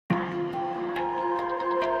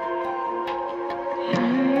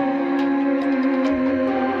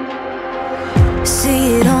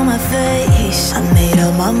face. I made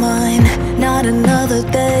up my mind, not another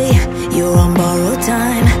day. You're on borrowed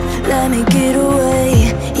time, let me get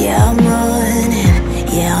away. Yeah, I'm running,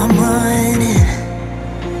 yeah, I'm running.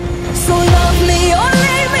 So love me or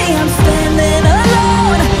leave me, I'm standing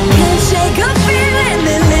alone. Can't shake a feeling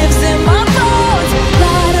that lives in my bones.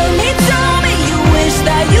 Lie to me, tell me you wish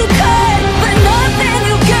that you could, but nothing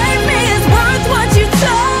you gave me is worth what you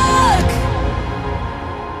took.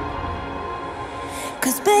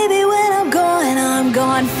 'Cause baby, when I'm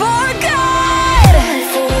gone for good.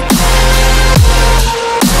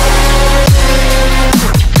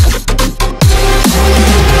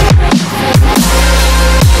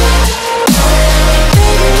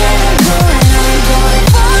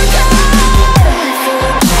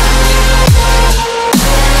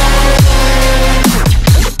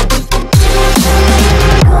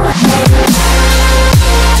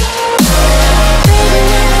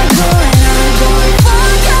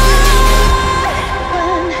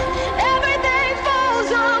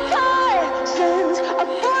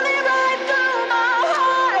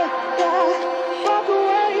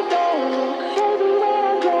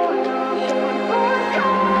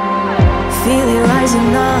 Feel it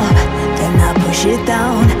rising up, then I push it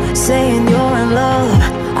down, saying you're in love,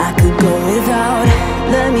 I could go without.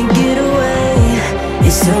 Let me get away.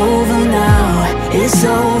 It's over now, it's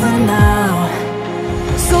over now.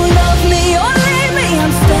 So love me or leave me,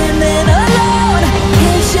 I'm standing alone.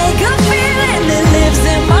 Can't shake a feeling that lives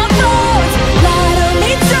in my bones. Lie to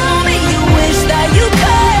me, tell me you wish that you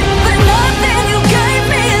could, but nothing you gave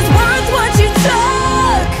me is worth what you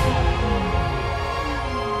took.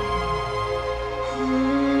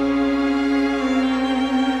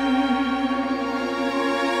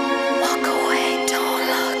 Walk away, don't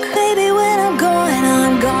look. Baby, when I'm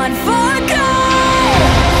gone for good.